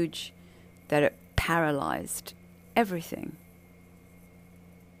huge that it paralyzed everything.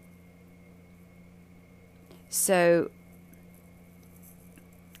 So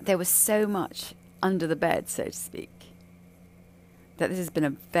there was so much under the bed, so to speak, that this has been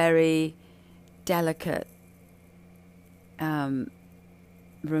a very delicate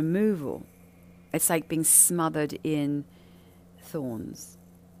removal. It's like being smothered in thorns,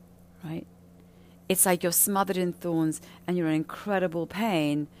 right? It's like you're smothered in thorns and you're in incredible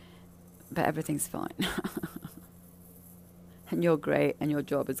pain, but everything's fine. And you're great and your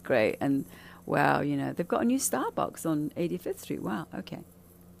job is great. And wow, they've got a new Starbucks on 85th Street. Wow, okay.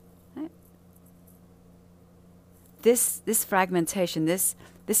 Right? This fragmentation, this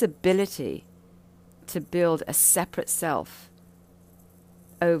ability to build a separate self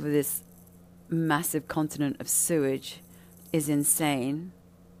over this massive continent of sewage is insane.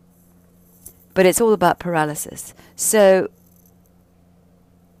 But it's all about paralysis. So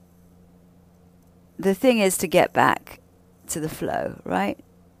the thing is to get back to the flow, right?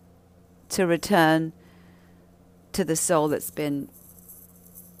 To return to the soul that's been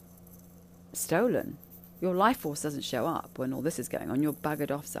stolen. Your life force doesn't show up when all this is going on. You're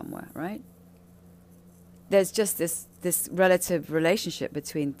buggered off somewhere, right? there's just this relative relationship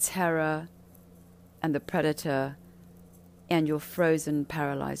between terror and the predator and your frozen,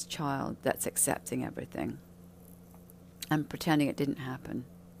 paralyzed child that's accepting everything and pretending it didn't happen,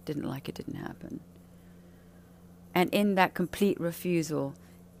 didn't like it didn't happen. And in that complete refusal,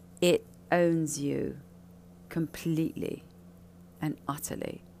 it owns you completely and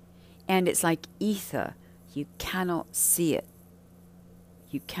utterly. And it's like ether. You cannot see it.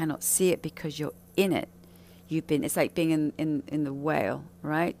 You cannot see it because you're in it. It's like being in the whale,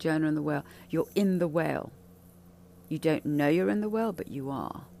 right? Jonah and the whale. You're in the whale. You don't know you're in the whale, but you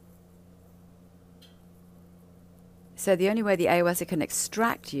are. So the only way the ayahuasca can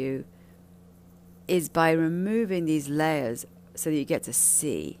extract you is by removing these layers so that you get to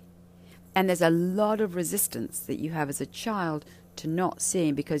see. And there's a lot of resistance that you have as a child to not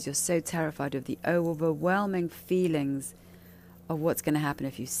seeing because you're so terrified of the overwhelming feelings of what's going to happen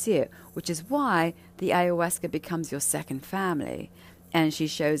if you see it, which is why the ayahuasca becomes your second family. And she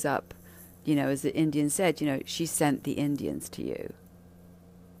shows up, as the Indian said, she sent the Indians to you.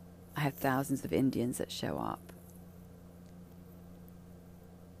 I have thousands of Indians that show up.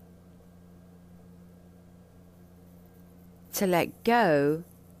 To let go,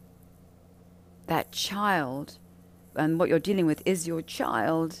 that child, and what you're dealing with is your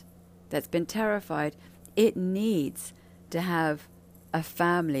child that's been terrified. It needs to have a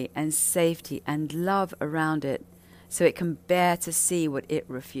family and safety and love around it so it can bear to see what it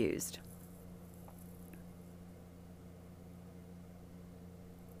refused.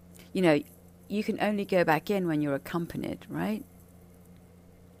 You can only go back in when you're accompanied, right?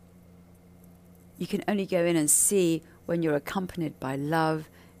 You can only go in and see when you're accompanied by love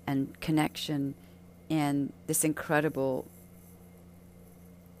and connection and this incredible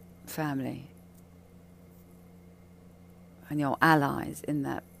family and your allies in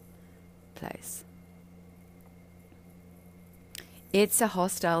that place. It's a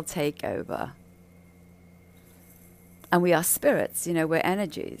hostile takeover. And we are spirits, we're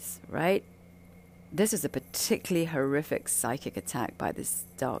energies, right? This is a particularly horrific psychic attack by this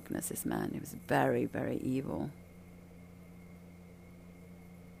darkness, this man. He was very, very evil.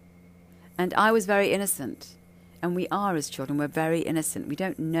 And I was very innocent. And we are as children, we're very innocent. We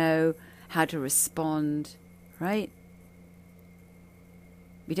don't know how to respond, right?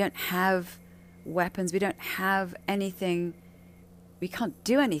 We don't have weapons. We don't have anything. We can't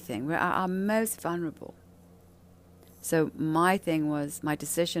do anything. We're our most vulnerable. So my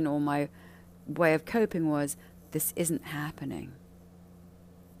decision or my way of coping was, this isn't happening.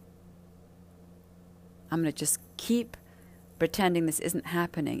 I'm going to just keep pretending this isn't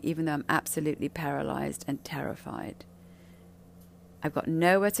happening, even though I'm absolutely paralyzed and terrified. I've got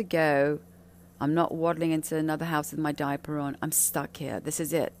nowhere to go. I'm not waddling into another house with my diaper on. I'm stuck here. This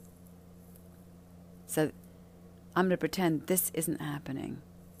is it. So I'm going to pretend this isn't happening.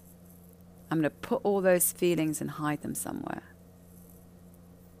 I'm going to put all those feelings and hide them somewhere.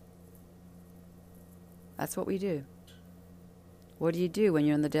 That's what we do. What do you do when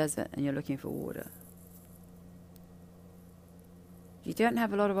you're in the desert and you're looking for water? You don't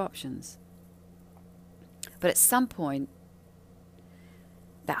have a lot of options. But at some point,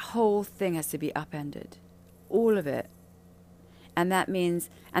 that whole thing has to be upended. All of it. And that means,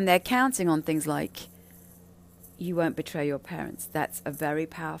 and they're counting on things like, you won't betray your parents. That's a very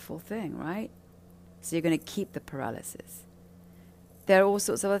powerful thing, right? So you're going to keep the paralysis. There are all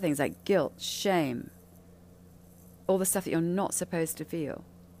sorts of other things like guilt, shame, all the stuff that you're not supposed to feel.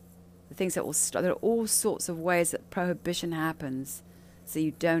 The things that will stop. There are all sorts of ways that prohibition happens so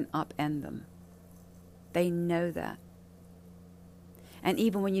you don't upend them. They know that. And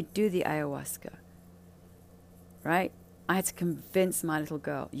even when you do the ayahuasca, right? I had to convince my little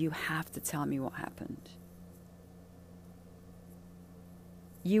girl, you have to tell me what happened.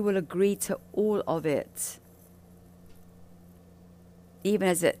 You will agree to all of it. Even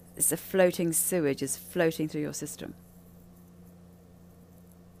as it's a floating sewage is floating through your system.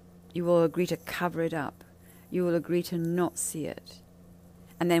 You will agree to cover it up. You will agree to not see it.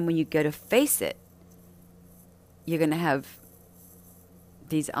 And then when you go to face it, you're going to have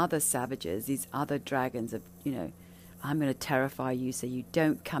these other savages, these other dragons of, I'm going to terrify you so you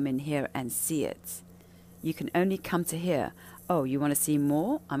don't come in here and see it. You can only come to here. Oh, you want to see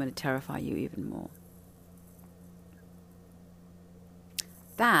more? I'm going to terrify you even more.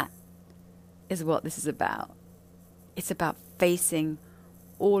 That is what this is about. It's about facing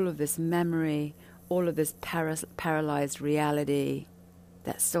all of this memory, all of this paralyzed reality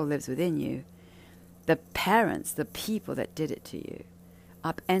that still lives within you. The parents, the people that did it to you,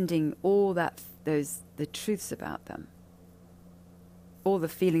 upending all the truths about them. all the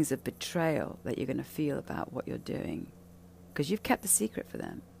feelings of betrayal that you're going to feel about what you're doing, because you've kept the secret for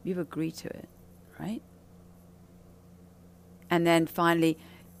them. You've agreed to it, right? And then finally,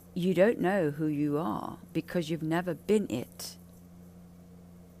 you don't know who you are because you've never been it.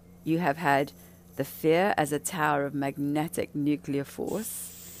 You have had the fear as a tower of magnetic nuclear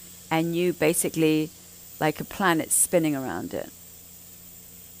force, and you basically like a planet spinning around it.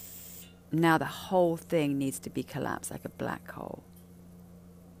 Now the whole thing needs to be collapsed like a black hole.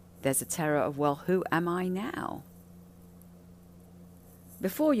 There's a terror of, well, who am I now?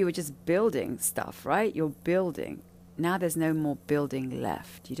 Before you were just building stuff, right? You're building. Now there's no more building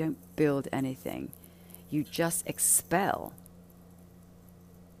left. You don't build anything. You just expel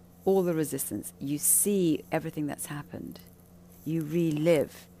all the resistance. You see everything that's happened. You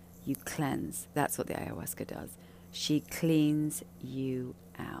relive. You cleanse. That's what the ayahuasca does. She cleans you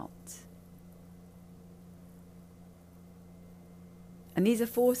out. And these are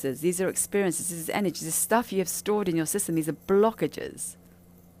forces, these are experiences, this is energy, this is stuff you have stored in your system, these are blockages.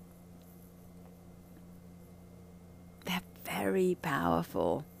 They're very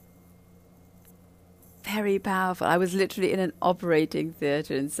powerful. Very powerful. I was literally in an operating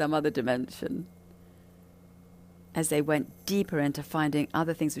theatre in some other dimension as they went deeper into finding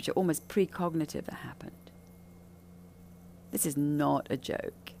other things which are almost precognitive that happened. This is not a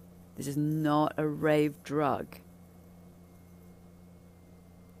joke. This is not a rave drug.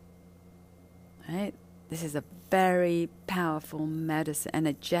 Right? This is a very powerful medicine,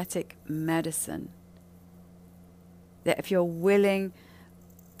 energetic medicine. That if you're willing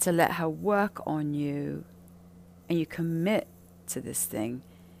to let her work on you and you commit to this thing,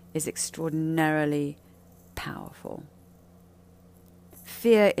 is extraordinarily powerful.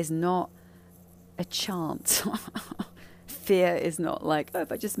 Fear is not a chant. Fear is not like, oh,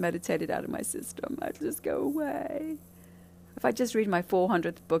 if I just meditated out of my system, I'd just go away. If I just read my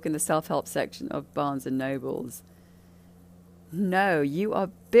 400th book in the self-help section of Barnes and Nobles. No, you are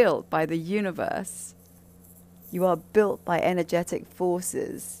built by the universe. You are built by energetic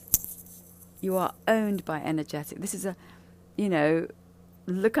forces. You are owned by energetic. This is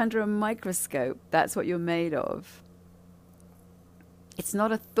look under a microscope. That's what you're made of. It's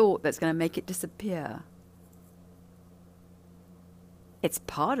not a thought that's going to make it disappear. It's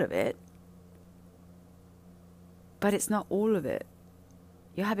part of it. But it's not all of it.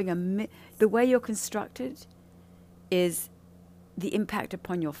 You're having the way you're constructed is the impact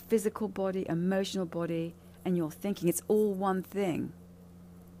upon your physical body, emotional body, and your thinking. It's all one thing.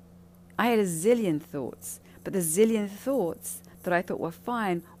 I had a zillion thoughts, but the zillion thoughts that I thought were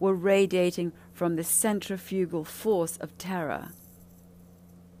fine were radiating from the centrifugal force of terror.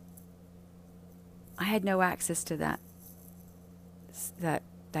 I had no access to that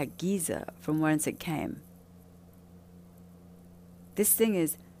geyser from whence it came. This thing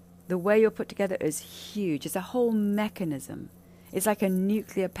is, the way you're put together is huge. It's a whole mechanism. It's like a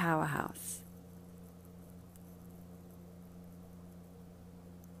nuclear powerhouse.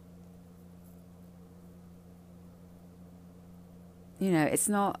 It's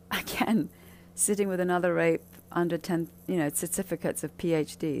not, again, sitting with another rape under 10, certificates of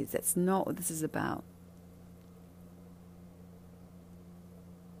PhDs. That's not what this is about.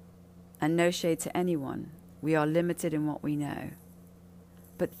 And no shade to anyone. We are limited in what we know.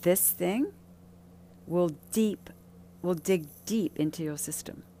 But this thing will dig deep into your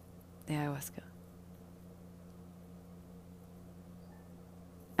system, the ayahuasca.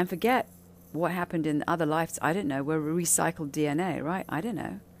 And forget what happened in other lives. I don't know. We're recycled DNA, right? I don't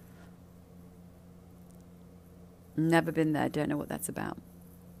know. Never been there. Don't know what that's about.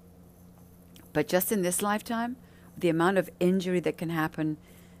 But just in this lifetime, the amount of injury that can happen,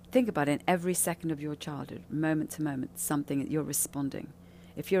 think about it, in every second of your childhood, moment to moment, something, you're responding.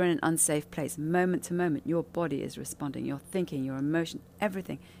 If you're in an unsafe place, moment to moment, your body is responding. Your thinking, your emotion,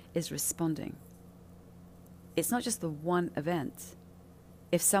 everything is responding. It's not just the one event.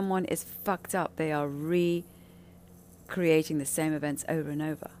 If someone is fucked up, they are recreating the same events over and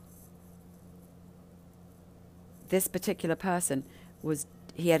over. This particular person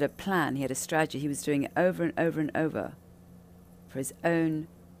he had a plan, he had a strategy, he was doing it over and over and over for his own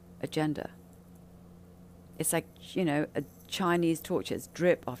agenda. It's like, a Chinese torches,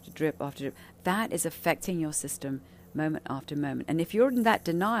 drip after drip after drip. That is affecting your system moment after moment. And if you're in that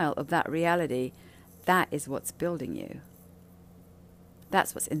denial of that reality, that is what's building you.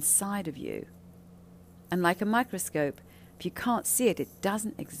 That's what's inside of you. And like a microscope, if you can't see it, it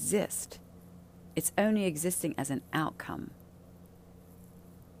doesn't exist. It's only existing as an outcome.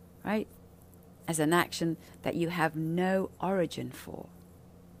 Right? As an action that you have no origin for.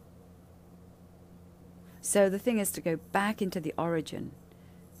 So the thing is to go back into the origin,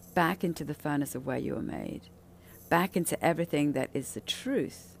 back into the furnace of where you were made, back into everything that is the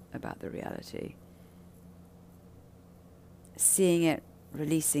truth about the reality. Seeing it,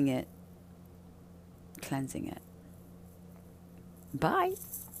 releasing it, cleansing it. Bye.